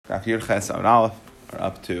Daf Yud Ches Amud Aleph, or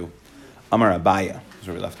up to Amar Abaya, is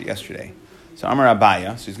where we left it yesterday. So Amar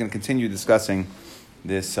Abaya, so he's going to continue discussing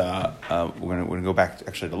this. We're going to go back to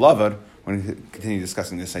Lavad. We're going to continue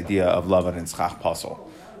discussing this idea of Lavad and Schach Pasol.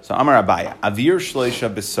 So Amar Abaya, Avir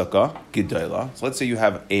Shleisha B'Sukkah Gedola. So let's say you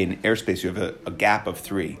have an airspace, you have a gap of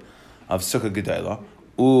 3 of Sukkah Gedola,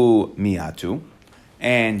 U Miatu,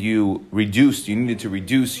 and you needed to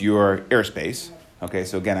reduce your airspace. Okay,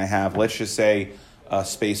 so again, I have, let's just say, a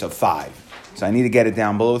space of 5. So I need to get it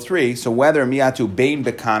down below 3. So whether miatu bein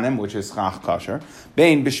bekanim, which is chach kasher,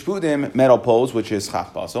 bein bishpudim, metal poles, which is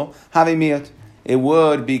chach basel, have a miyat. It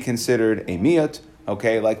would be considered a miyat.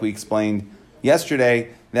 Okay, like we explained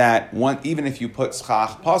yesterday, that even if you put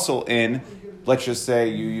schach pasel in, let's just say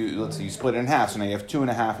you split it in half. So now you have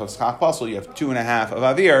 2.5 of schach pasel, you have 2.5 of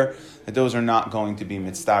avir. That those are not going to be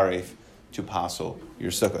mitzdaref to pasel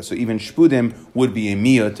your sukkah. So even shpudim would be a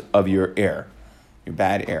miyat of your air, your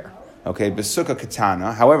bad air. Okay, besukkah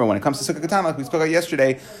katana. However, when it comes to sukkah katana, like we spoke about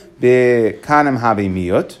yesterday, bekanim have a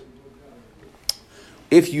miyut.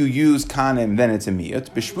 If you use kanim, then it's a miyut.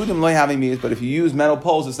 Bishpudim loy have a miyut, but if you use metal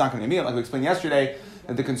poles, it's not going to be a miyut. Like we explained yesterday,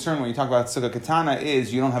 that the concern when you talk about sukkah katana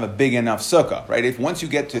is you don't have a big enough sukkah, right? If once you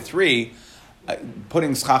get to 3,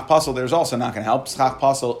 putting schach pasel there's also not going to help. Schach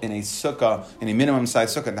pasel in a sukkah, in a minimum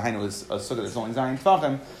size sukkah, the hainu is a sukkah that's only zayin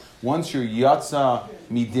tefachim. Once you're yatsa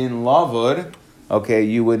midin lavud, okay,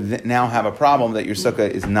 you would now have a problem that your sukkah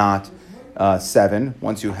is not 7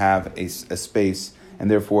 once you have a space, and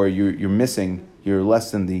therefore you're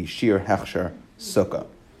less than the sheer hechsher sukkah.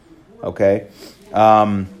 Okay?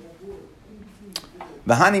 V'hani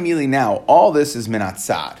mili now, all this is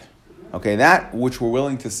minatzad. Okay, that which we're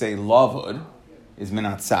willing to say lavud is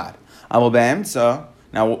minatzad. Aval be'emtza,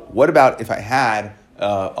 now what about if I had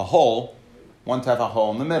a hole, one tefach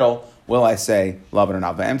hole in the middle? Will I say lavud or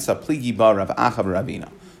not? Ve'emtza pligi ba Rav Acha b'Ravina.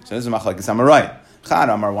 So this is machlekes amarayim. Chad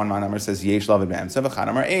Amar, one man Amar says yesh lavud be'emtza, v'chad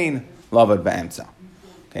Amar ein lavud be'emtza.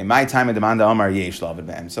 Okay, my time in demanda Amar yesh lavud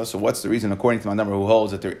be'emtza. So what's the reason according to Mandamar who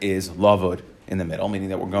holds that there is lavud in the middle, meaning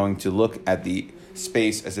that we're going to look at the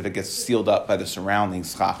space as if it gets sealed up by the surrounding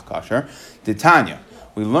schach kasher? Titania,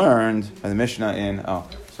 we learned by the Mishnah in so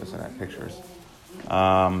I have pictures.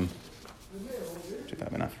 Should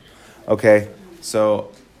have enough. Okay,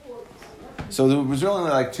 so there was really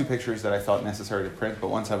only like 2 pictures that I felt necessary to print, but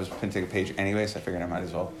once I was printing a page anyway, so I figured I might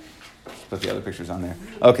as well put the other pictures on there.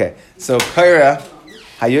 Okay, so kaira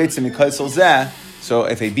hayotzim mikaisel zeh. So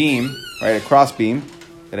if a beam, right, a cross beam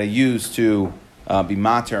that I use to be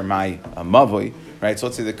mater my mavoi, right? So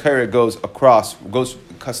let's say the kaira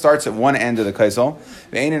starts at one end of the kaisel,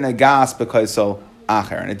 ve'ein nagas bekaisel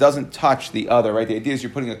acher, and it doesn't touch the other, right? The idea is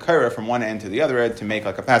you're putting a kaira from one end to the other end to make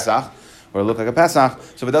like a pesach, or look like a Pesach.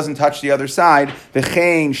 So if it doesn't touch the other side,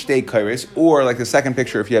 v'chein shtei kairos, or like the second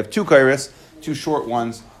picture, if you have 2 kairos, 2 short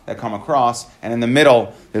ones that come across, and in the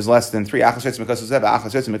middle there's less than 3 achas yotzim mekosel zeh,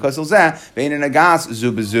 achas yotzim mekosel zeh, ve'ein nagas zu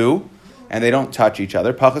b'zu, and they don't touch each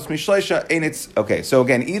other. Pachas mishleisha, ain't it's okay. So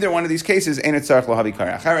again, either one of these cases, ain't it tzarich lahavi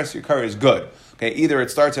kara acheres, your kara is good. Okay, either it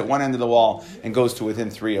starts at one end of the wall and goes to within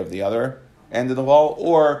 3 of the other end of the wall,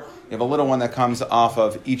 or you have a little one that comes off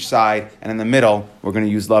of each side, and in the middle, we're going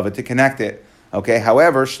to use lava to connect it. Okay.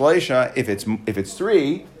 However, shleisha, if it's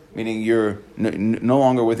 3, meaning you're no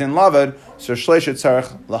longer within lavad, so shleisha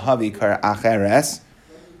tzarich lahavi kar acheres.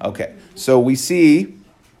 Okay. So we see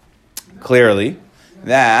clearly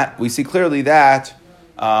that lavad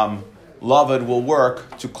will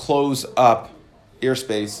work to close up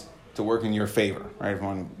airspace to work in your favor, right? If you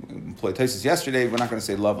want to employ Taisus yesterday, we're not going to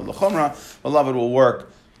say lavad l'chumra, but lavad will work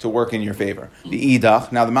to work in your favor. The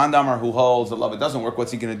idach. Now, the mandamar who holds that lavad doesn't work,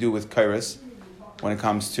 what's he going to do with kairos when it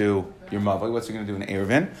comes to your mavoi? What's he going to do in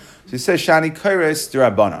erevin? So he says shani kairos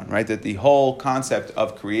d'Rabbanan, right? That the whole concept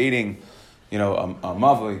of creating, a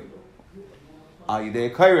mavoi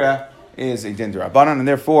ayidei kaira is a din d'Rabbanan, and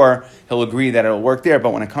therefore he'll agree that it'll work there.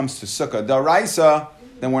 But when it comes to sukkah d'Oraisa,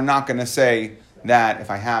 then we're not going to say that if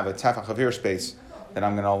I have a tefach of airspace, that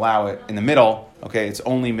I'm going to allow it in the middle. Okay, it's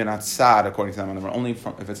only minatzad according to them. Only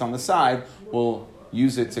if it's on the side, we'll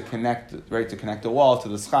use it to connect the wall to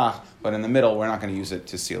the schach. But in the middle, we're not going to use it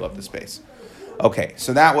to seal up the space. Okay,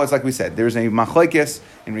 so that was, like we said, there's a machlekes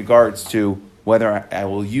in regards to whether I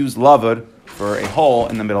will use lavad for a hole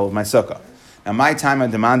in the middle of my sukkah. Now, my time at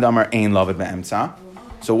demand amar ain lavad be'emtza.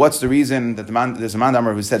 So what's the reason that there's a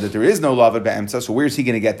mandamar who said that there is no lavad be'emtza? So where's he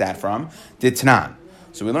going to get that from? Ditnan.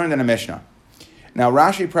 So we learned in a Mishnah. Now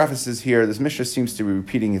Rashi prefaces here, this Mishnah seems to be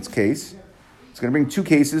repeating its case. It's going to bring 2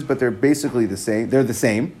 cases, but they're basically the same. They're the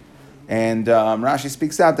same. And Rashi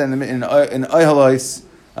speaks out that in Oyhalois,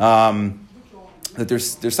 that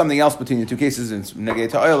there's something else between the two cases. It's negay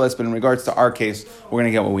to oilis, but in regards to our case, we're going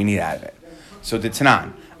to get what we need out of it. So the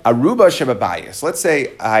Tanan, aruba shebabayis. Let's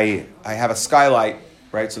say I have a skylight,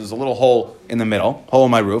 right? So there's a little hole in the middle, hole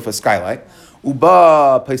in my roof, a skylight.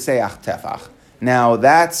 Uba peseach tefach. Now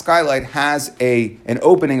that skylight has an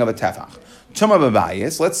opening of a tefach. Tuma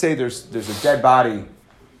babayis. Let's say there's a dead body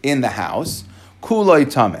in the house.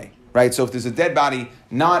 Kuloi tame. Right? So if there's a dead body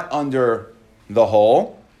not under the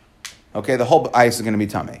hole, okay, the whole ice is going to be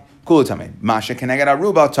tame. Kuloi tame. Masha keneged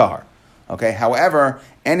aruba tahar. Okay. However,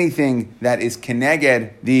 anything that is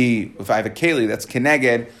keneged if I have a keli that's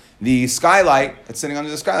keneged the skylight that's sitting under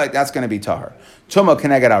the skylight, that's going to be tahar. Tuma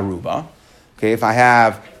keneged aruba. Okay. If I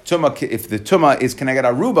have tuma, if the tuma is keneged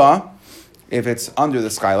aruba, if it's under the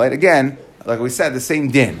skylight, again, like we said, the same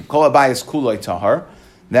din. Kol abayis kuloi tahar.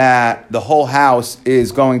 That the whole house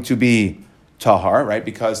is going to be tahar, right?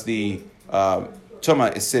 Because the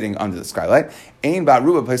tuma is sitting under the skylight. Ein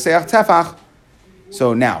ba'aruba peseach tefach.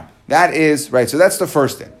 So now, that is, right, so that's the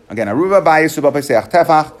first thing. Again, aruba bayis uba peseach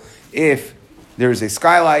tefach. If there's a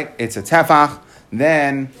skylight, it's a tefach.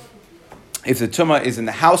 Then, if the tuma is in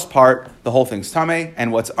the house part, the whole thing's tameh,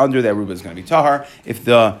 and what's under the aruba is going to be tahar. If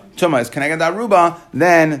the tuma is connected to aruba,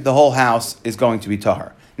 then the whole house is going to be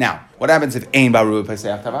tahar. Now, what happens if ein ba'aruba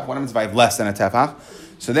peseach tefach? What happens if I have less than a tefach?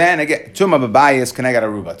 So then again, tuma b'bayis keneged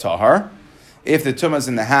aruba tahar. If the tuma is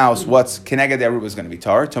in the house, what's keneged the aruba is going to be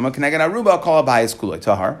tahar. Tuma keneged aruba kol abayis kuloi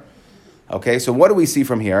tahar. Okay, so what do we see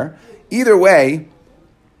from here? Either way,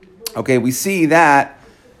 okay, we see that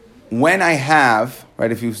when I have,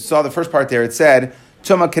 right, if you saw the first part there, it said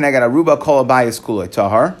tuma keneged aruba kol abayis kuloi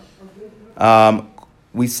tahar.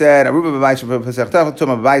 We said,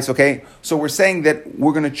 okay, so we're saying that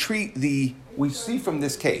we're going to treat we see from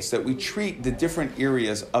this case that we treat the different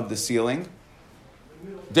areas of the ceiling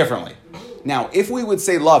differently. Now, if we would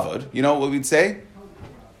say lavud, you know what we'd say?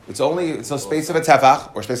 It's a space of a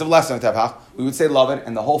tefach, or space of less than a tefach, we would say lavud,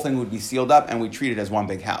 and the whole thing would be sealed up, and we treat it as one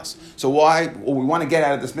big house. So what we want to get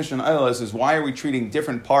out of this mission is why are we treating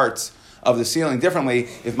different parts of the ceiling differently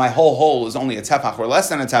if my whole hole is only a tefach or less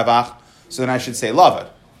than a tefach? So then I should say lavud.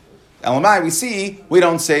 Elamai, we see, we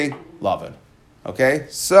don't say lavud. Okay?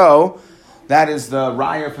 So, that is the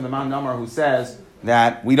raya from the Man Damar who says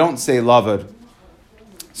that we don't say lavud.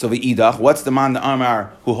 So, v'idach, what's the Man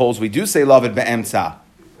Damar who holds we do say lavud be'emtza?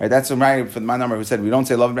 Right? That's the raya from the Man Damar who said we don't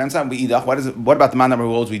say lavud be'emtza. V'idach, what about the Man Damar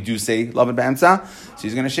who holds we do say lavud be'emtza? So,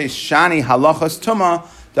 he's going to say, shani halachas tuma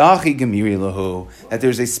da'achi gemiri lahu. That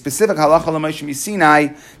there's a specific halacha l'Moshe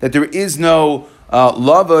Sinai that there is no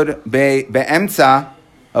lavud be'emtza,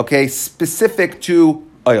 okay, specific to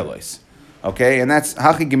oilos. Okay, and that's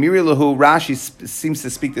hachi gemiri lahu. Rashi seems to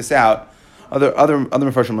speak this out. Other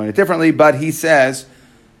Mefarshim learn it differently, but he says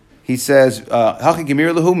hachi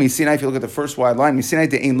gemiri lahu misinai. If you look at the first wide line, misinai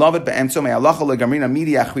de'ein lavud be'emtza me'alacha legamrina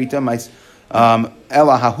midi achrita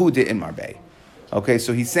ela hahu de'in marbei. Okay,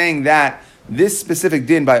 so he's saying that this specific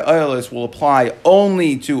din by oilos will apply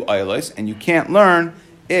only to oilos, and you can't learn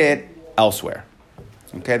it elsewhere.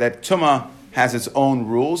 Okay, that tuma has its own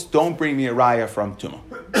rules. Don't bring me a raya from tuma.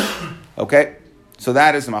 Okay, so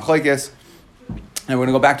that is the machlokes, and we're going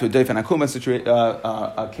to go back to a Doif and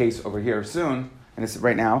Akuma case over here soon, and it's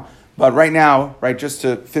right now. But right now, right, just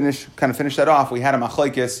to finish that off, we had a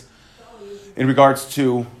machlokes in regards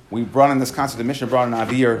to, we brought in this concept, the Mishnah brought in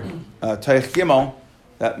Avir Teich Gimel,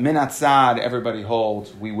 that minatzad everybody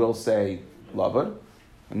holds we will say lavud.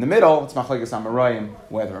 In the middle, it's machlokes amarayim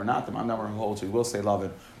whether or not the Man Damar who holds we will say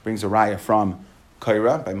lavud brings a raya from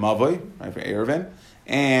Kaira by Mavoi, right, for Erevin,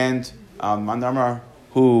 and Man Damar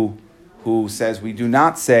who says we do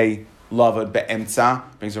not say lavud be'emtza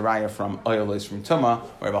brings a raya from oilos from Tuma,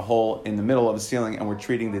 where we have a hole in the middle of the ceiling and we're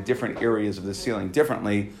treating the different areas of the ceiling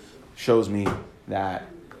differently, shows me that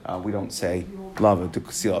we don't say lavud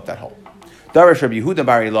to seal up that hole. Darash Rabbi Yehuda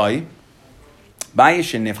bar Eloi,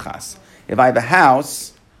 bayish and nifchas. If I have a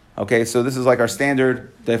house, okay, so this is like our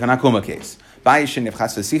standard Doif and Akuma case. Bayish and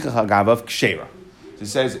nifchas v'sichach ha'gavav kshera. So it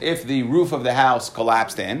says if the roof of the house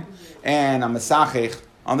collapsed in and a mesachich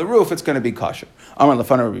on the roof, it's going to be kosher. Amar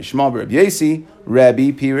lefana Rabbi Shmuel Rabbi Yasi,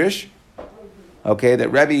 Rabbi Pirish. Okay, that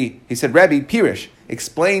Rabbi, he said Rabbi Pirish,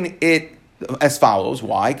 explain it as follows.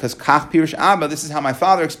 Why? Because kach Pirish Abba, this is how my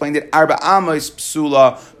father explained it. Arba amos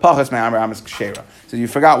psula pachas me'arba amos kshera. So you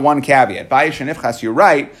forgot one caveat. Bayish and nifchas, you're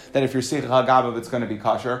right that if you're sichach ha'gavav, it's going to be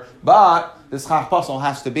kosher, but this chach pasol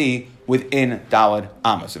has to be within dalad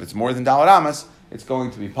amos. If it's more than dalad amos, it's going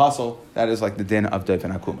to be pasol. That is like the din of Doif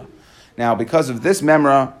and Akuma. Now, because of this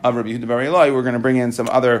memra of Rabbi Yehuda bar Eloi, we're going to bring in some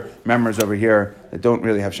other members over here that don't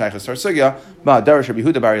really have shaychus or sugya. But Darash Rabbi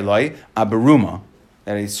Yehuda bar Eloi, abaruma,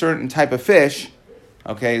 that a certain type of fish,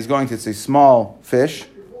 okay, is going to, it's a small fish,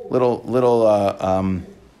 little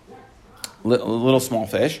small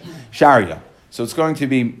fish, sharia. So it's going to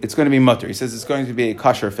be mutter. He says it's going to be a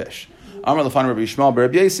kosher fish. Amar Lefan Rabbi Yishmael bar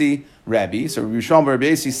Rabbi Yosi, Rabbi. So Rabbi Yishmael bar Rabbi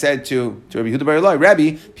Yosi said to Rabbi Yehuda bar Eloi,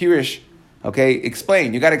 Rabbi, Pirish, okay,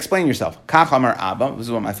 explain. You got to explain yourself. Kach Amar Abba. This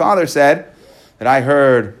is what my father said, that I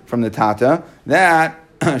heard from the Tata, that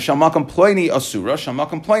Shalmakam ploini asura,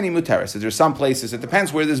 Shalmakam ploini muteris. There's some places, it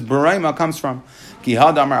depends where this Baraima comes from.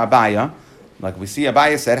 Kihad Amar Abaya, like we see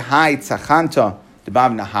Abaya said, Hai Tzachanta de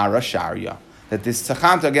Bab Nahara Sharia. That this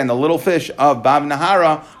Tzachanta, again, the little fish of Bab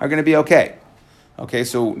Nahara are going to be okay. Okay,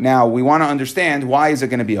 so now we want to understand, why is it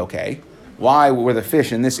going to be okay? Why were the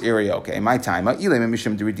fish in this area okay? My time, that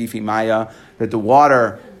the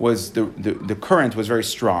water was, the current was very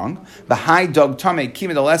strong. The high dug tame and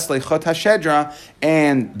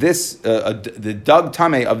this the dug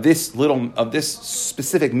tame of this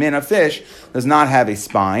specific min of fish does not have a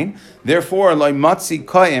spine. Therefore,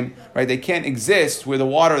 right? They can't exist where the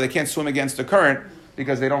water, they can't swim against the current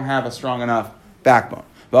because they don't have a strong enough backbone.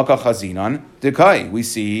 We see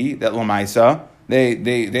that Lamaisa,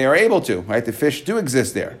 they are able to, right? The fish do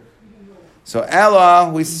exist there. So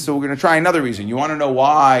we're going to try another reason. You want to know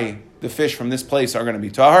why the fish from this place are going to be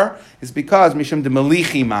tahar? It's because Mishum de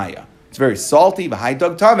Melichi Maya. It's very salty, Bahai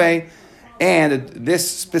Dug Tame, and this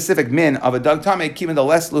specific min of a Dug Tame, Kivan the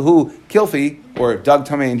less Lahu Kilfi, or Dug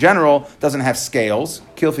Tame in general, doesn't have scales.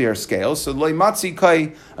 Kilfi are scales. So Loi Matzi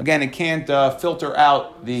Kai, again, it can't filter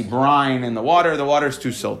out the brine in the water. The water is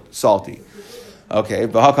too salty. Okay,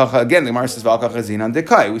 again, the Gemara says,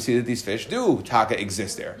 we see that these fish do taka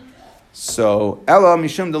exist there. So, Ella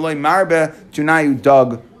Mishum Deloy Marbe Tunayu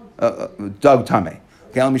Dug Tame.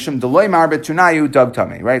 Okay, Ella Mishum Deloy Marbe Tunayu Dug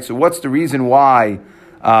Tame, right? So, what's the reason why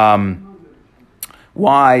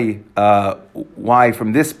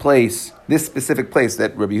from this place, this specific place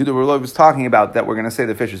that Rabbi Yehuda was talking about, that we're going to say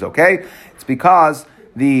the fish is okay? It's because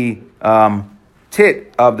the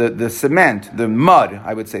tit of the cement, the mud,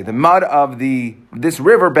 I would say, the mud of this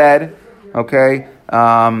riverbed, okay,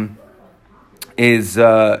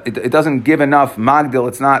 it doesn't give enough magdil.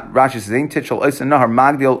 It's not, Rashi says, ain't titchel ois nahar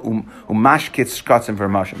magdil umashkitz shkatzim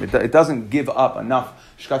vermashim. It doesn't give up enough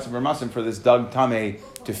shkatzim vermashim for this dug tame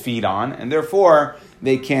to feed on, and therefore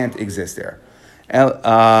they can't exist there.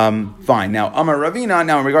 Fine. Now, Amar Ravina,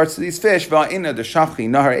 now in regards to these fish, va'ina de shafchi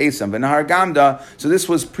nahar esam v'nahar gamda. So this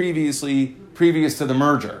was previous to the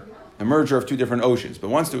merger of two different oceans. But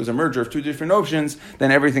once there was a merger of two different oceans,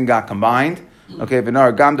 then everything got combined. Okay,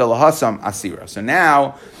 v'nahar gamda lahasam asira. So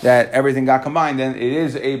now that everything got combined, then it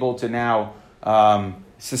is able to now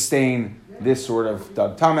sustain this sort of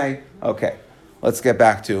dug tame. Okay, let's get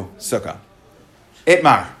back to sukkah.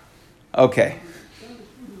 Itmar. Okay.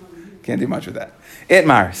 Can't do much with that.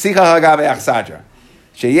 Itmar. Sicha hagabe achsadra.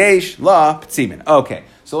 Sheyesh la ptzimin. Okay,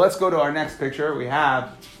 so let's go to our next picture. We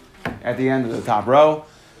have at the end of the top row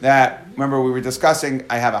that, remember we were discussing,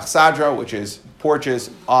 I have achsadra, which is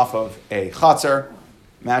porches off of a chatzar.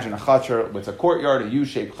 Imagine a chatzar with a courtyard, a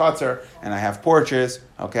U-shaped chatzar, and I have porches,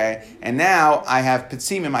 okay? And now I have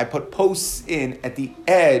ptzimim, I put posts in at the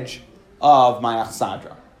edge of my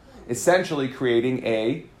achsadra, essentially creating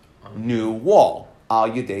a new wall. Al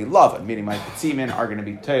Yedei Lavan, meaning my Petzimin are going to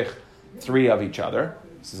be Teich, three of each other.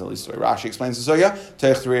 This is at least the way Rashi explains the Sugya.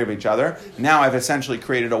 Teich, three of each other. Now I've essentially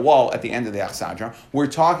created a wall at the end of the Achsadra. We're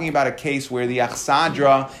talking about a case where the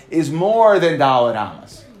Achsadra is more than Dalet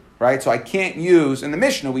Amas, right? So I can't use, in the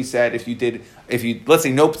Mishnah we said, if you let's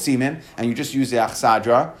say no Petzimin, and you just use the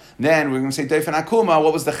Achsadra, then we're going to say Deifan Akuma,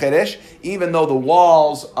 what was the Chedesh? Even though the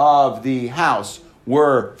walls of the house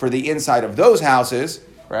were for the inside of those houses,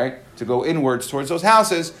 right, to go inwards towards those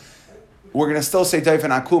houses, we're going to still say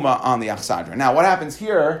Daifan Akuma on the Achsadra. Now, what happens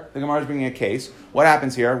here, the Gemara is bringing a case, what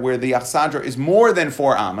happens here, where the Achsadra is more than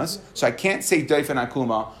 4 amas, so I can't say Daifan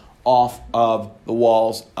Akuma off of the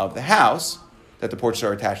walls of the house that the porches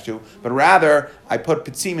are attached to, but rather, I put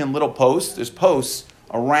Petzim little posts, there's posts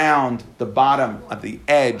around the bottom of the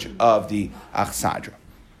edge of the Achsadra.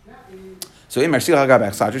 So, in Mersil Hagab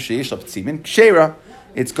Achsadra, Sheish Petzimin, Kshera,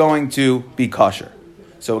 it's going to be kosher.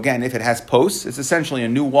 So again, if it has posts, it's essentially a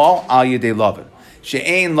new wall, al yedei lavan.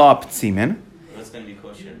 She'ein la ptzimin. What's going to be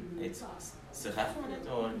kosher? It's sechach on it,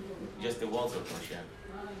 or just the walls are kosher?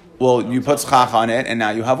 Well, you put schach on it, and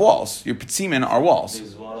now you have walls. Your ptzimin are walls.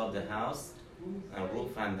 There's wall of the house, a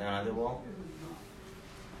roof, and another wall.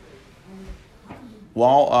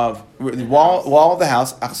 Wall of the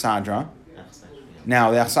house, achsadra.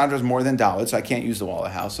 Now the achsadra is more than daled, so I can't use the wall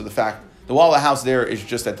of the house. So the wall of the house there is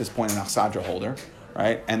just at this point an achsadra holder.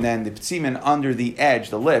 Right, and then the ptzimin under the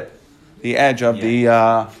edge, the edge of the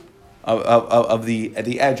of the at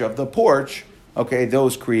the edge of the porch, okay,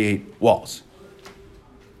 those create walls.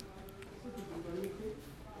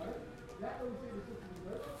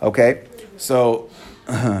 Okay, so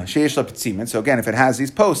sheish laptzimin. So again, if it has these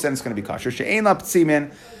posts, then it's going to be kosher. She'ein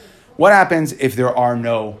laptzimin. What happens if there are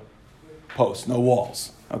no posts, no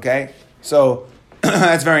walls? Okay, so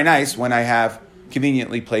that's very nice when I have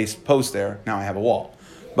conveniently placed posts there. Now I have a wall,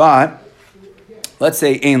 but let's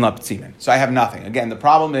say ein laptzimin. So I have nothing. Again, the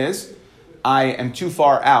problem is I am too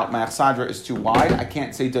far out. My achsadra is too wide. I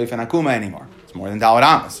can't say doifen akuma anymore. It's more than daled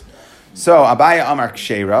amas. So Abaya Amar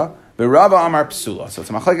Ksheira. Rava Amar Psula. So it's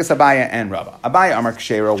a machlekes Abaya and Rava. Abaya Amar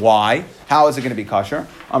Kshera. Why? How is it going to be kosher?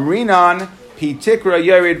 Amrinan Pitikra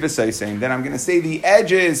Yerid V'Seisein. Then I'm going to say the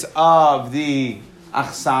edges of the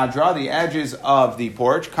achsadra, the edges of the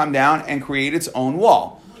porch, come down and create its own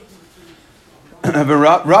wall.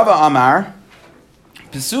 Rava Amar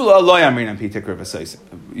Psula Lo Amrinan Pitikra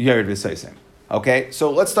Yerid V'Seisein. Okay, so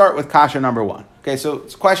let's start with kasha number one. Okay, so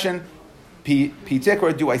it's a question.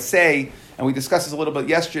 Pitikra, do I say? And we discussed this a little bit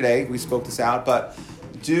yesterday. We spoke this out, but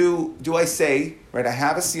do I say, right, I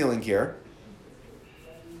have a ceiling here.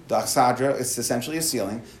 The achsadra is essentially a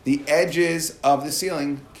ceiling. The edges of the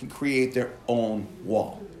ceiling can create their own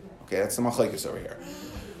wall. Okay, that's the machlekes over here.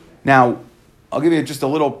 Now, I'll give you just a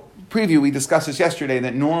little preview. We discussed this yesterday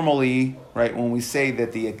that normally, right, when we say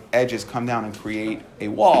that the edges come down and create a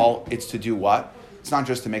wall, it's to do what? It's not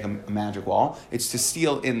just to make a magic wall. It's to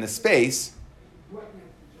seal in the space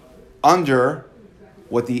under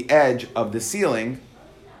what the edge of the ceiling,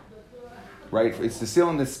 right? It's to seal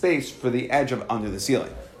in the space for the edge of under the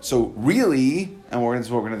ceiling. So really, and this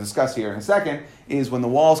is what we're going to discuss here in a second, is when the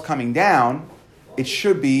wall's coming down, it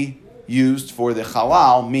should be used for the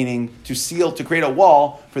halal, meaning to seal, to create a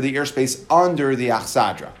wall for the airspace under the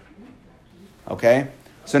achsadra. Okay?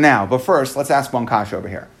 So now, but first, let's ask one kasha over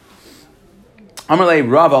here. Amarle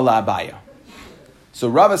Rava la Abaya. So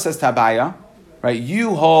Rava says to Abaya, right,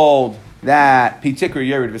 you hold that Pitikra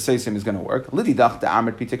Yerid V'Seisim is going to work. Lidi dachta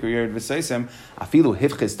amrit Pitikra Yerid V'Seisim afilu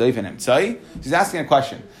hivchis doifen emtzai. He's asking a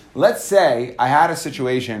question. Let's say I had a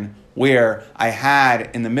situation where I had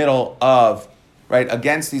in the middle of, right,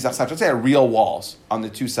 against these achsadra, let's say I had real walls on the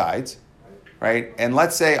two sides, right, and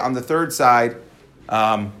let's say on the third side,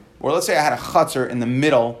 or let's say I had a chutzner in the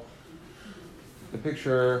middle. The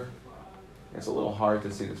picture, it's a little hard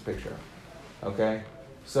to see this picture, okay?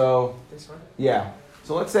 So, this one? Yeah.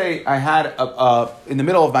 So let's say I had in the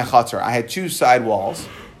middle of my chutzner, I had two side walls,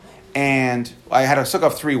 and I had a sukkah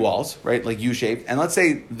of three walls, right, like U-shaped. And let's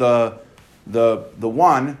say the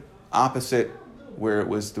one opposite where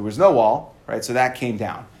there was no wall, right, so that came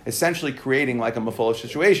down, essentially creating like a mafolish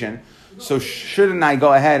situation. So shouldn't I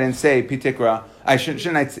go ahead and say pitikra?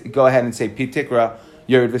 Shouldn't I go ahead and say pitikra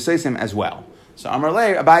yerid v'seisim as well? So Amar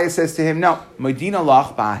Le, Abaya says to him, no, Medina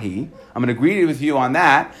lach bahi. I'm going to agree with you on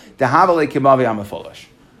that. Dehavale kibavi amafolish.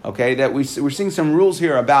 Okay, that we're seeing some rules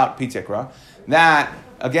here about pitikra. That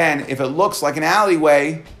again, if it looks like an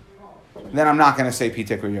alleyway, then I'm not going to say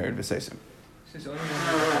pitikra yerid v'seisim. So it's only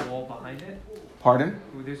when there's a wall behind it? Pardon?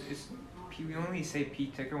 We only say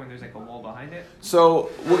pitikra when there's like a wall behind it? So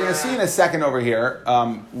we're going to see in a second over here.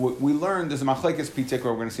 We learned there's a machlekes pitikra.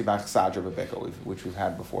 We're going to see about chsadra b'beka, which we've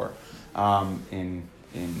had before in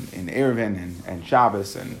Eruvin and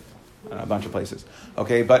Shabbos and a bunch of places.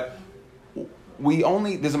 Okay, but there's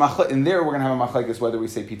a machlekes in there. We're going to have a machlekes whether we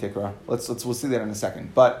say pitikra. We'll see that in a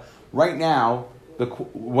second. But right now,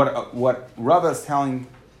 what Rava is telling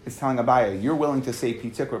Abaya, you're willing to say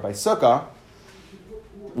pitikra by sukkah.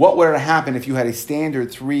 What would have happened if you had a standard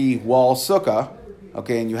 3-wall sukkah,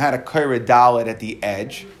 okay, and you had a kaira dalet at the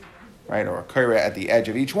edge, right, or a kaira at the edge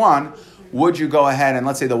of each one? Would you go ahead and,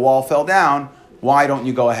 let's say the wall fell down, why don't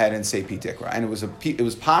you go ahead and say pitikra? And it was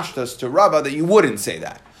pashtas to Rava that you wouldn't say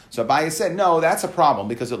that. So Abaya said, no, that's a problem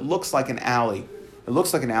because it looks like an alley. It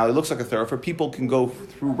looks like a thoroughfare. People can go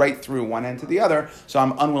right through one end to the other, so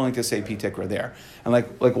I'm unwilling to say pitikra there. And like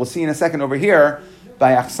we'll see in a second over here,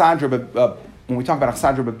 by achsadra, when we talk about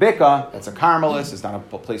achsadra b'bika, that's a Carmelis. It's not a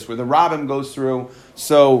place where the rabbim goes through.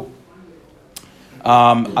 So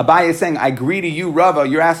Abaya is saying, I agree to you, Rava.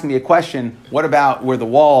 You're asking me a question. What about where the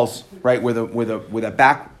walls, right, where the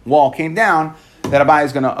back wall came down? That Abaya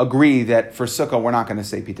is going to agree that for sukkah we're not going to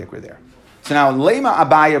say pitikra there. So now lema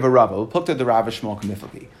Abaya v'Rava. We'll look at the Rava Shmuel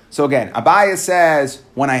Kamiflagi. So again, Abaya says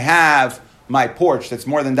when I have my porch that's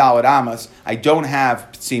more than daled amas, I don't have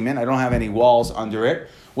ptzimin, I don't have any walls under it.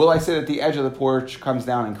 Will I say that the edge of the porch comes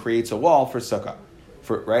down and creates a wall for sukkah?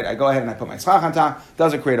 Right? I go ahead and I put my schachantah.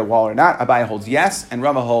 Does it create a wall or not? Abaya holds yes, and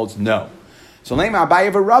Rava holds no. So lema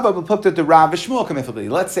Abaya v'Rava, we'll put at the Rav Shmuel Kamiflagi.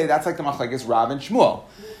 Let's say that's like the machlekes Rav and Shmuel.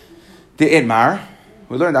 The Idmar,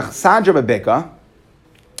 we learned Achsadra Bebeka.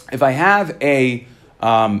 If I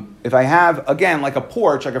have again like a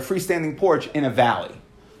porch, like a freestanding porch in a valley,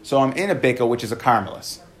 so I'm in a beka, which is a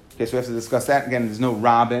carmelis. Okay, so we have to discuss that again. There's no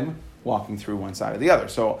rabbin walking through one side or the other,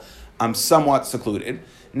 so I'm somewhat secluded.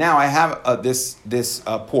 Now I have this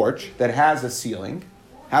porch that has a ceiling,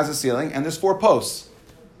 and there's 4 posts.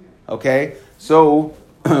 Okay, so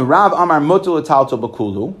Rav Amar Mutul Talto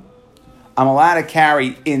Bakulu. I'm allowed to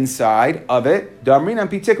carry inside of it. Damrina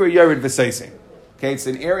Pitikra Yerid V'Seising. Okay, it's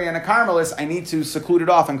an area in a carmelis. I need to seclude it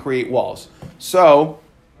off and create walls. So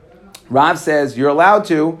Rav says you're allowed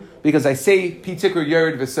to because I say Pitikra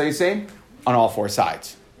Yerid V'Seising on all 4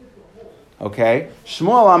 sides. Okay,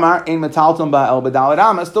 Shmuel Amar Ein Metalton Ba'el B'Dalet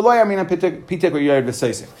Amas Deloy Amina Pitikra Yerid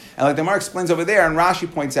V'Seising. And like the Gemara explains over there, and Rashi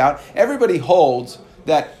points out, everybody holds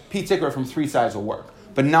that Pitikra from 3 sides will work,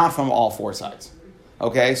 but not from all 4 sides.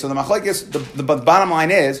 Okay, so the machlekes, the bottom line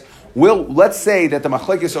is, let's say that the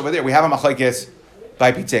machlekes over there, we have a machlekes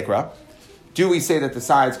by Pitikra. Do we say that the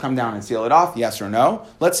sides come down and seal it off? Yes or no?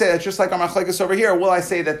 Let's say that's just like our machlekes over here. Will I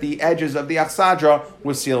say that the edges of the achsadra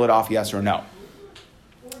will seal it off? Yes or no?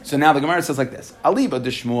 So now the Gemara says like this: Aliba de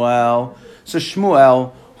Shmuel. So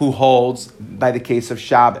Shmuel, who holds by the case of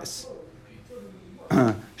Shabbos,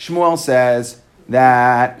 Shmuel says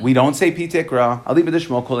that we don't say Pitikra. Aliba de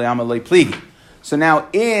Shmuel koleyama le pligi. So now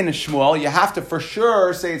in Shmuel, you have to for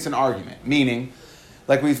sure say it's an argument, meaning,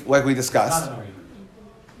 like we discussed,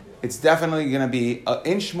 it's definitely going to be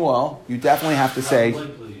in Shmuel. You definitely have to say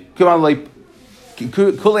kuliyama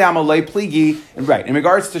le pligi. And right in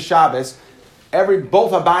regards to Shabbos,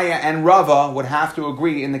 both Abaya and Rava would have to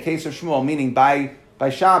agree in the case of Shmuel, meaning by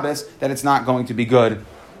Shabbos that it's not going to be good.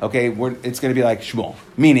 Okay, it's going to be like Shmuel,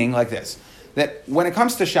 meaning like this: that when it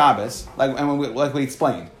comes to Shabbos, like we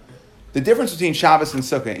explained. The difference between Shabbos and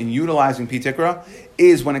Sukkah in utilizing Pitikra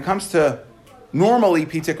is when it comes to, normally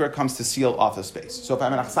Pitikra comes to seal off the space. So if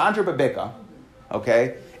I'm an Achsadra Bebeka,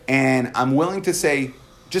 okay, and I'm willing to say,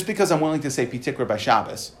 just because I'm willing to say Pitikra by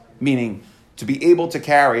Shabbos, meaning to be able to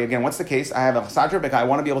carry, again, what's the case? I have an Achsadra Bebeka, I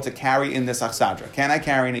want to be able to carry in this Achsadra. Can I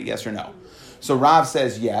carry in it, yes or no? So Rav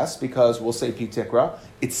says yes, because we'll say Pitikra,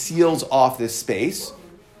 it seals off this space,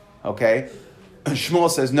 okay? Shmuel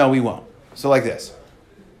says no, we won't. So like this.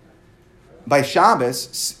 By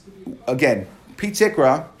Shabbos, again,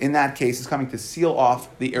 Pitikra, in that case, is coming to seal off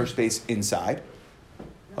the airspace inside.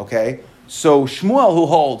 Okay? So Shmuel, who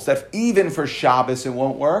holds that even for Shabbos it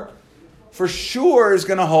won't work, for sure is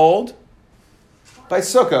going to hold by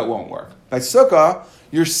Sukkah it won't work. By Sukkah,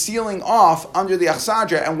 you're sealing off under the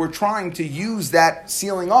Achsadra, and we're trying to use that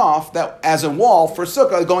sealing off that as a wall for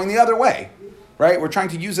Sukkah going the other way. Right? We're trying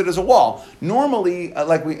to use it as a wall. Normally,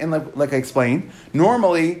 like I explained,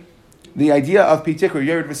 normally the idea of Pitikra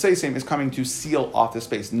Yerid V'Seisem is coming to seal off the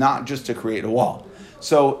space, not just to create a wall.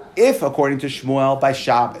 So if, according to Shmuel, by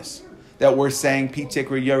Shabbos, that we're saying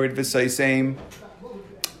Pitikra Yerid V'Seisem,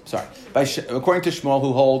 according to Shmuel,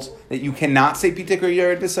 who holds that you cannot say Pitikra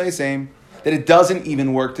Yerid V'Seisem, that it doesn't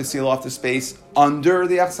even work to seal off the space under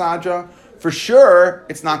the Achsadra, for sure,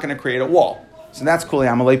 it's not going to create a wall. So that's Kuli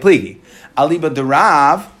Amalei Pligi. Aliba de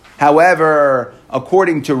Rav, however,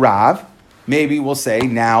 according to Rav, maybe we'll say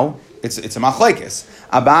now, it's a machlekes.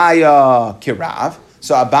 Abaya kirav.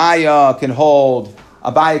 So Abaya can hold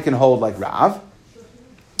like Rav.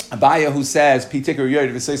 Abaya, who says Pitikra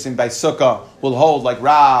Yerid V'Seisem by Sukkah, will hold like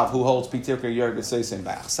Rav, who holds Pitikra Yerid V'Seisem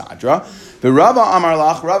by Achsadra. But Rava Amar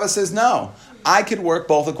Lach, Rava says no. I could work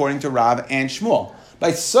both according to Rav and Shmuel.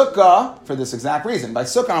 By Sukkah, for this exact reason, by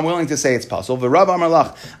Sukkah I'm willing to say it's possible. V'Rav Amar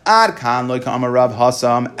Lach, Ad kan loy ka'amar Rav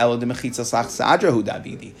Hasam elo de mechitzas Achsadra hu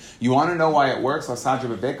davidi. You want to know why it works?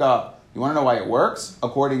 Achsadra bebeka. You want to know why it works?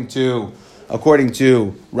 According to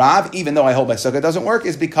Rav, even though I hold by Sukkah it doesn't work,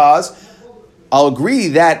 is because I'll agree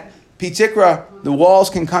that Pitikra, the walls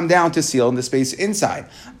can come down to seal in the space inside.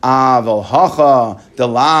 Aval hacha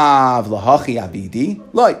delav lahachi abidi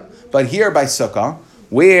loy. But here by Sukkah,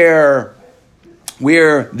 where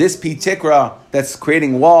this Pitikra that's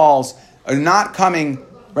creating walls are not coming,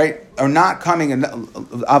 right? Are not coming.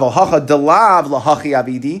 Aval hacha delav lahachi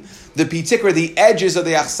abidi. The Pitikra, the edges of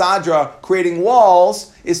the Achsadra creating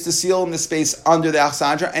walls, is to seal in the space under the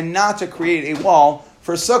Achsadra and not to create a wall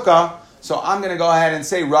for Sukkah. So I'm going to go ahead and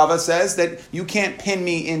say, Rava says that you can't pin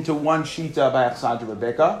me into one shita by Achsadra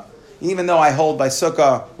Bebeka. Even though I hold by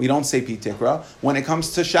Sukkah, we don't say Pitikra. When it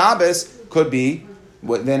comes to Shabbos, could be,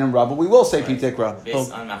 then in Rava we will say Pitikra.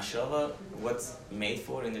 Based on Machshava, what's made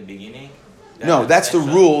for in the beginning? No, that's the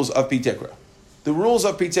rules of Pitikra. The rules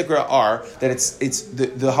of Pitikra are that it's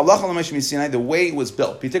the halacha l'meshmi Sinai, the way it was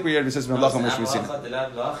built. Pitikra Yerid V'Seisem halacha l'meshmi Sinai.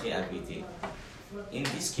 In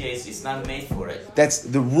this case, it's not made for it. That's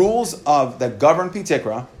the rules that govern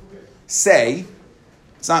Pitikra say,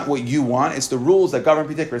 it's not what you want, it's the rules that govern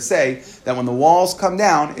Pitikra say that when the walls come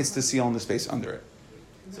down, it's to seal in the space under it.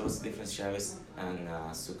 So what's the difference, Shabbos and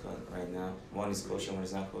Sukkah right now? One is kosher, one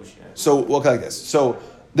is not kosher. So we'll look like this. So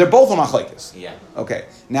they're both a machlekes. Yeah. Okay.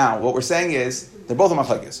 Now what we're saying is they're both a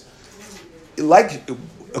machlekes. Like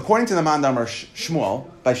according to the Mandamar Shmuel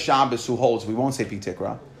by Shabbos who holds we won't say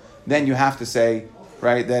Pitikra, then you have to say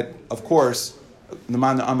right that of course the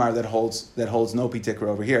Mandamar that holds no Pitikra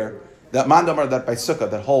over here, the Mandamar that by Sukkah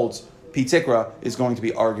that holds Pitikra is going to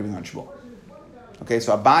be arguing on Shmuel. Okay,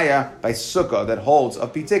 so Abaya by Sukkah that holds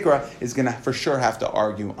of Pitikra is going to for sure have to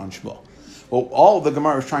argue on Shmuel. Well, all the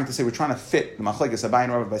Gemara is trying to say, we're trying to fit the Machlekes Abaya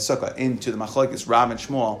and Rava by Sukkah into the Machlekes Rav and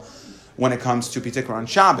Shmuel when it comes to Pitikra on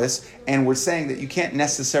Shabbos, and we're saying that you can't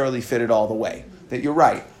necessarily fit it all the way. That you're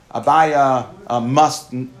right. Abaya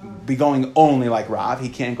must be going only like Rav. He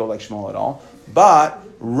can't go like Shmuel at all. But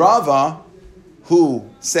Rava, who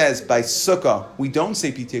says by Sukkah we don't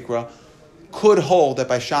say Pitikra, could hold that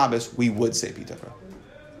by Shabbos we would say Pitikra.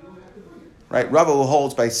 Right? Rava who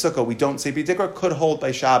holds by Sukkah we don't say Pitikra, could hold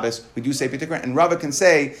by Shabbos we do say Pitikra. And Rava can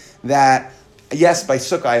say that, yes, by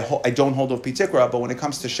Sukkah I don't hold of Pitikra, but when it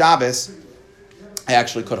comes to Shabbos, I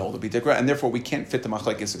actually could hold of Pitikra, and therefore we can't fit the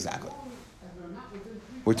Machlekes exactly.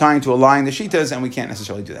 We're trying to align the Shitas, and we can't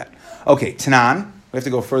necessarily do that. Okay, Tanan. We have to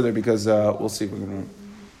go further because we'll see if we're going to...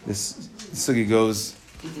 This sugi goes...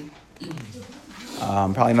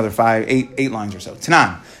 probably another 8 lines or so.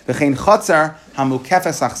 Tanan. V'chein chotzar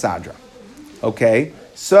hamukefes achsadra. Okay,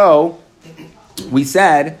 so we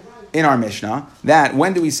said in our Mishnah that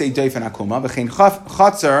when do we say doifen akuma? V'chein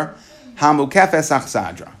chotzar hamukefes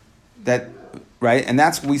achsadra. That, right? And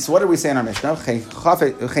that's, what did we say in our Mishnah? V'chein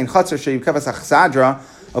chotzar sheyukefes achsadra,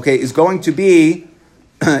 okay, is going to be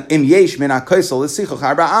im yesh min ha'koisel l'sichuch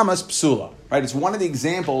arba amas psula. Right? It's one of the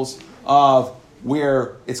examples of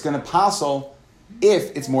where it's going to passel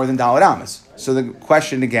if it's more than Daled Amas. So the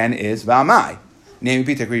question again is, V'amai? Name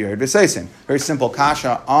Pitikra Yered V'Seisim. Very simple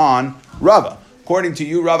kasha on Rava. According to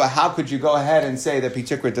you, Rava, how could you go ahead and say that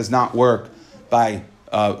Pitikra does not work by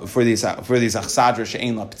for these achsadra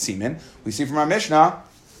she'ein la ptzimin? We see from our Mishnah,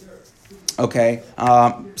 okay,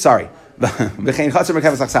 sorry. V'chein chatzar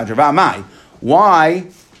b'kefes achsadra. V'amai? Why?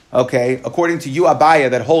 Okay, according to you,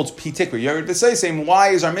 Abaya, that holds Pitikra Yered V'Seisim, why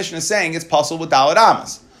is our Mishnah saying it's possible with Daled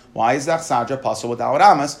Amas? Why is the Achsadra possible with Daled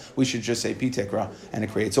Amas? We should just say Pitikra, and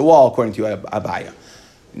it creates a wall, according to Abaya.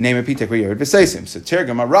 Name it Pitikra Yered V'Seisim. So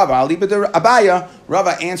Tergama Rava, Alibad Abaya,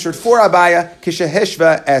 Rava answered for Abaya,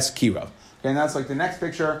 Kishaheshva es Kirav. Okay, and that's like the next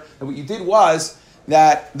picture. And what you did was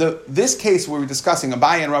that this case where we're discussing,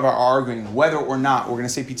 Abaya and Rava are arguing whether or not we're going to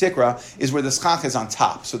say Pitikra, is where the schach is on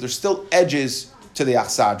top. So there's still edges to the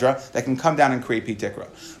Achsadra that can come down and create Pitikra.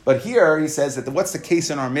 But here he says that what's the case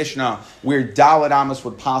in our Mishnah where Daled Amas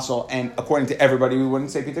would passel, and according to everybody we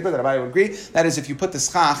wouldn't say Pitikra, that Abaya would agree, that is if you put the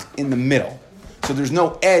schach in the middle. So there's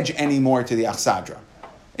no edge anymore to the Achsadra.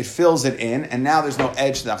 It fills it in, and now there's no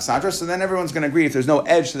edge to the Achsadra, so then everyone's going to agree if there's no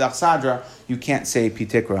edge to the Achsadra, you can't say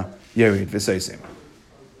Pitikra Yerid V'Seisim.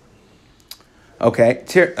 Okay,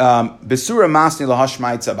 Besura Masni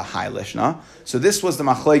Lahashmaitza B'Hai Lishna. So this was the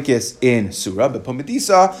machlekes in Surah, but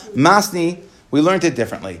Pomedisa Masni, we learned it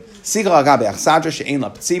differently. Sigal Agabe Achsadra She'ein La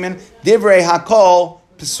Ptzimin Divrei Hakol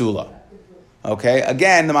Pesula. Okay,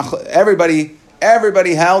 again,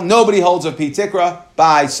 everybody held, nobody holds of Pitikra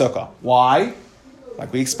by Sukkah. Why?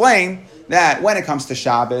 Like we explained, that when it comes to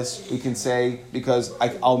Shabbos, we can say, because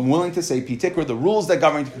I'm willing to say Pitikra, the rules that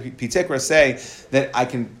govern Pitikra say that I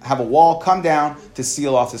can have a wall come down to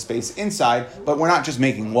seal off the space inside, but we're not just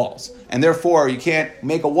making walls. And therefore, you can't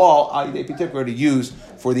make a wall, Pitikra, to use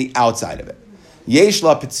for the outside of it. Yesh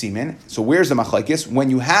la pitzimin. So where's the machlekes? When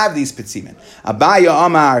you have these pitzimin. Abaya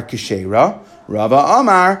Amar Kishera, Rava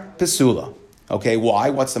Amar Pesula. Okay, why?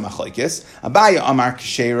 What's the machlekes? Abaya Amar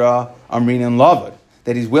Kishera, Amrin and Lavud.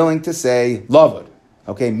 That he's willing to say lavud.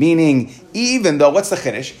 Okay, meaning even though, what's the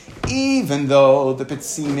chiddush? Even though the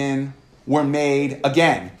pitzimin were made,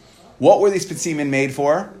 again, what were these pitzimin made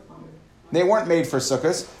for? They weren't made for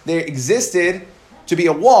sukkahs. They existed to be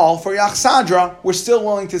a wall for Yachsadra. We're still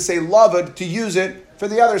willing to say lavud, to use it for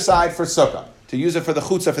the other side for sukkah. To use it for the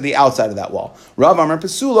chutzah, for the outside of that wall. Rav Amar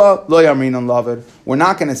Pesula, lo yamrin on lavud. We're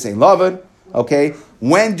not going to say lavud. Okay,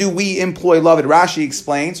 when do we employ lavud? Rashi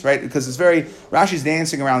explains, right? Because it's Rashi's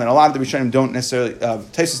dancing around, and a lot of the Rishonim don't necessarily.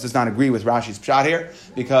 Taisus does not agree with Rashi's pshat here,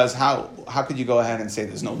 because how could you go ahead and say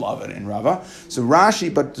there's no lavud in Rava? So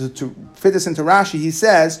Rashi, but to fit this into Rashi, he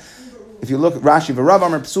says, if you look at Rashi, v'Rav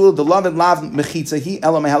Amar Psul, the lavud lav mechitza he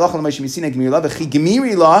ela mehalach l'meishim yisina gemiri la v'chi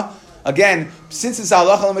gemiri la Again, since it's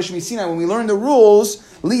halacha l'Moshe Sinai, when we learn the rules,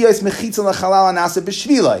 liyos mechitza l'chalal anasa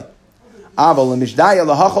b'shvilai.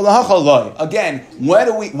 Again,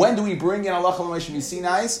 when do we bring in halacha l'Moshe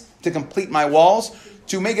Sinai to complete my walls?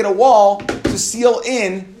 To make it a wall to seal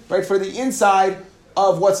in, right, for the inside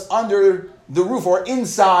of what's under the roof, or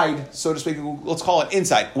inside, so to speak, let's call it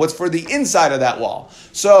inside. What's for the inside of that wall.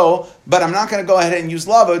 So, but I'm not going to go ahead and use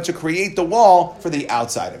lava to create the wall for the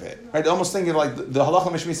outside of it. Right? Almost thinking like the halacha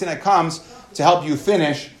l'Moshe Sinai comes to help you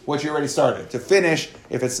finish what you already started. To finish,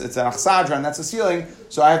 if it's an achsadra and that's a ceiling,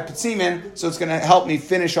 so I have petzimin, so it's going to help me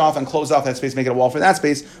finish off and close off that space, make it a wall for that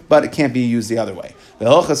space, but it can't be used the other way. The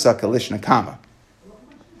halacha kalish nakama.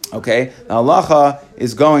 Okay, the halacha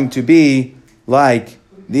is going to be like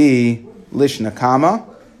the lishna kama.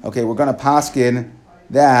 Okay, we're going to paskin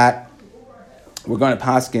that. We're going to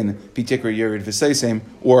paskin pitikra yerid v'seisim,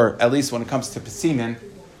 or at least when it comes to petzimin,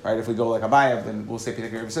 right? If we go like Abaye, then we'll say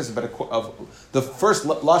pitikra yerid v'seisim. But the first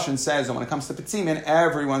lashon says that when it comes to petzimin,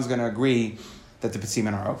 everyone's going to agree that the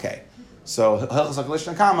petzimin are okay. So hilchos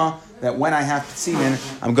lishna kama, that when I have petzimin,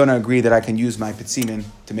 I'm going to agree that I can use my petzimin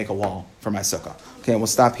to make a wall for my sukkah. Okay, we'll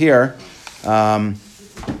stop here. We're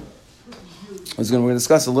going to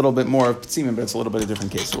discuss a little bit more of petzimin, but it's a little bit of a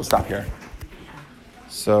different case. So we'll stop here.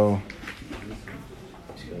 So.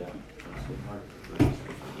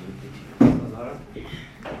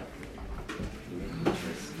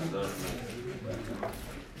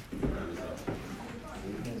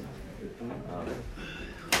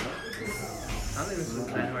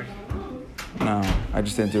 No, I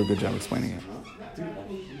just didn't do a good job explaining it.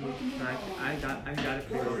 I got it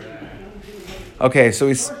figured out. Okay, so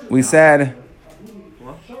we said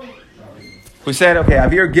okay,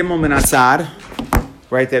 Avir Gimel Minatzad,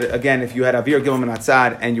 right? That again, if you had Avir Gimel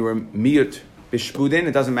Minatzad and you were Miyut Bishpudin,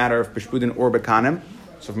 it doesn't matter if Bishpudin or Bekanim.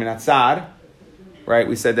 So for Minatzad, right?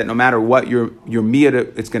 We said that no matter what your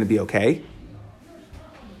Miyut, it's going to be okay.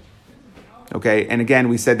 Okay, and again,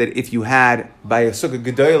 we said that if you had by a Sukkah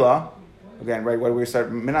Gedola, again, right? What we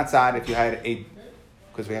start Minatzad, if you had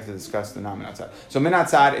because we have to discuss the non-minatzad. So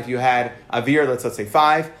minatzad, if you had avir, let's say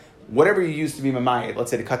 5, whatever you use to be mamayit,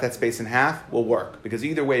 let's say to cut that space in half, will work. Because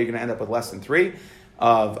either way, you're going to end up with less than 3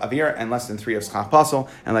 of avir and less than 3 of schach pasel.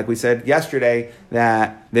 And like we said yesterday,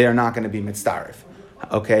 that they are not going to be mitzdarif.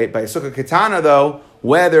 Okay, by a sukkah katana though,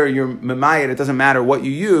 whether you're mamayit, it doesn't matter what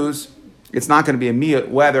you use, it's not going to be a miyut,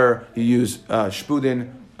 whether you use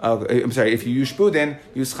shpudin, if you use shpudin,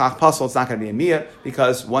 use schach pasel, it's not going to be a miyah,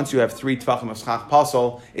 because once you have 3 tvachim of schach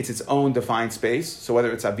pasel, it's its own defined space. So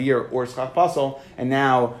whether it's avir or schach pasel, and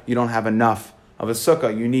now you don't have enough of a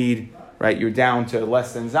sukkah, you need, right, you're down to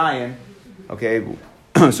less than zayin, okay?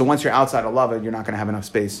 So once you're outside of lava, you're not going to have enough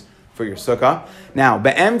space for your sukkah. Now,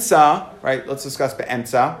 be'emtza, right, let's discuss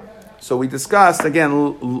be'emtza. So we discussed, again,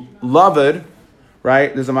 lavad,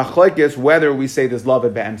 right? There's a machlokes whether we say there's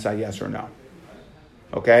lavad be'emtza, yes or no.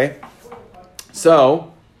 Okay,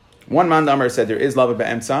 so one man Amar said there is lava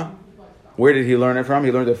be'emtza. Where did he learn it from?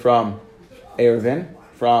 He learned it from Erevin,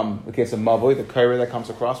 from the case of Mavoi, the curry that comes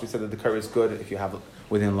across. We said that the curry is good if you have it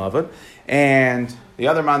within lava. And the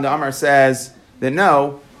other man Amar says that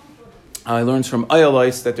no, he learns from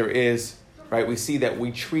Ayalois that there is, right? We see that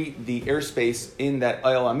we treat the airspace in that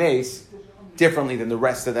Ayal Ames differently than the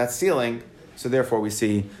rest of that ceiling. So therefore we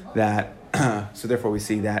see that.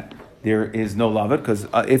 There is no lavid, because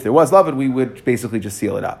if there was lavid, we would basically just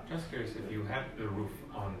seal it up. Just curious, if you have the roof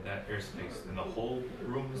on that airspace, then the whole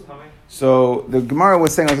room is coming? So the Gemara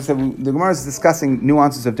was saying, like I said, the Gemara is discussing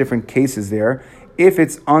nuances of different cases there. If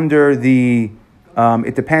it's under the,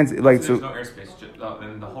 it depends. Like so, there's no airspace,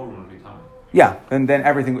 then the whole room would be coming. Yeah, and then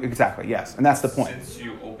everything exactly. Yes, and that's the point. Since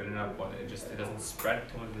you open it up, it doesn't spread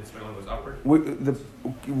too much. It's when it goes upward.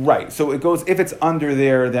 Right. So it goes. If it's under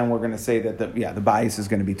there, then we're going to say that the bias is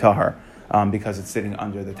going to be tahar because it's sitting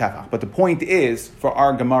under the tefach. But the point is, for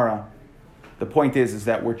our Gemara, the point is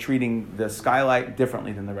that we're treating the skylight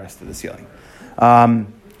differently than the rest of the ceiling.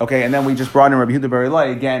 Okay, and then we just brought in Rabbi Yehuda bar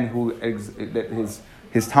Ilai again, who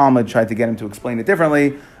his Talmud tried to get him to explain it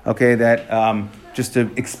differently. Okay, that just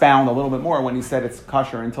to expound a little bit more, when he said it's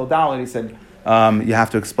kosher until Dalit, he said you have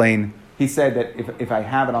to explain. He said that if I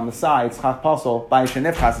have it on the side, schach pasel, bayis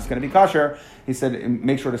nifchas, it's going to be kosher. He said,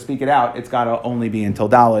 make sure to speak it out. It's got to only be until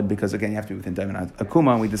Daled, because again, you have to be within Daven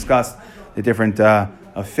Akuma. And we discussed the different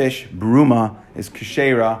of fish. Bruma is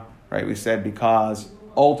kshera, right? We said because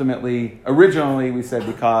originally we said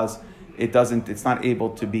because it's not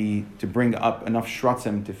able to bring up enough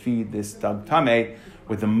shratzim to feed this dag tameh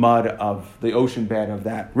with the mud of the ocean bed of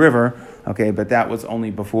that river. Okay, but that was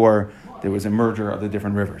only before there was a merger of the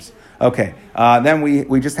different rivers. Okay, then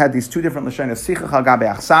we just had these two different lashonos, sichach al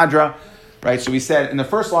gabe achsadra, right? So we said in the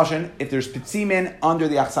first lashon, if there's pitzimin under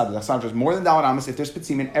the achsadra is more than daled amas. If there's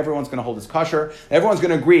pitzimin, everyone's going to hold his kosher. Everyone's going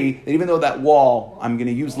to agree that even though that wall, I'm going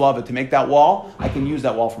to use lava to make that wall, I can use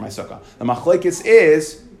that wall for my sukkah. The machlekes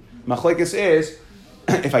is,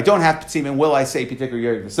 if I don't have pitzimin, will I say pitikr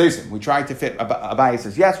yerid v'seisim? We tried to fit, Abaye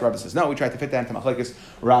says yes, Rabbi says no. We tried to fit that into machlekes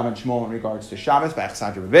Rav and Shmuel in regards to Shabbos, by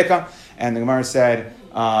achsadra Rebekah. And the Gemara said,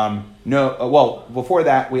 no, well, before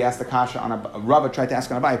that, we asked the kasha on a Rava tried to ask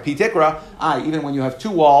on Abaye, pitikra, even when you have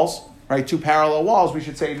two walls, right, two parallel walls, we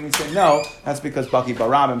should say, and we say no, that's because Baki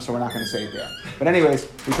Barabim, so we're not going to say it there. But anyways,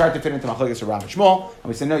 we tried to fit into machlekes Rav and Shmuel, and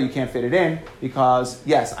we said no, you can't fit it in, because,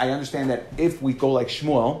 yes, I understand that if we go like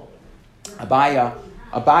Shmuel, Abaye,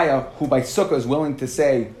 who by Sukkah is willing to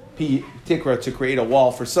say Tikra to create a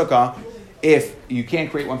wall for Sukkah, if you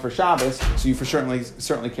can't create one for Shabbos, so you for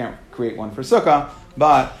certainly can't create one for Sukkah.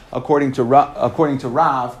 But according to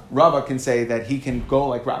Rav, Rava can say that he can go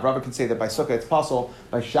like Rav. Rava can say that by Sukkah it's possible.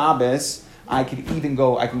 By Shabbos, I can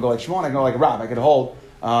go like Shmuel, and I can go like Rav. I could hold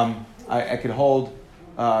like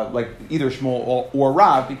either Shmuel or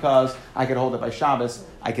Rav, because I could hold it by Shabbos.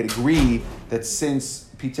 I could agree that since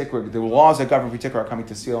Pitikra, the laws that govern Pitikra are coming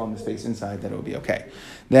to seal on the space inside, that it would be okay.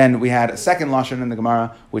 Then we had a second lashon in the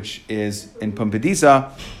Gemara, which is in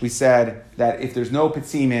Pumbedisa. We said that if there's no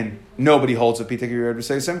Pitzimin, nobody holds a Pitikra Yered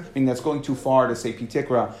V'Seisim. I mean, that's going too far to say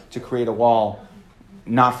Pitikra to create a wall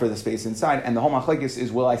not for the space inside. And the whole machlekes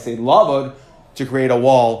is, will I say lavod to create a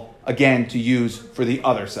wall, again, to use for the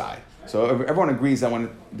other side? So everyone agrees that when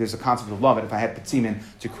there's a concept of lavod, if I had Pitzimin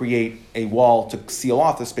to create a wall to seal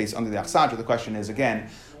off the space under the achsadra, the question is, again,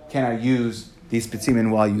 can I use these Pitzimin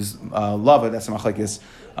while I use lavod? That's the machlekes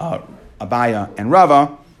Abaye and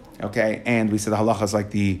Rava. Okay, and we said the halacha is like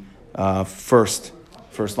the first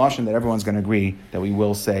lashon, that everyone's going to agree that we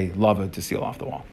will say lavod to seal off the wall.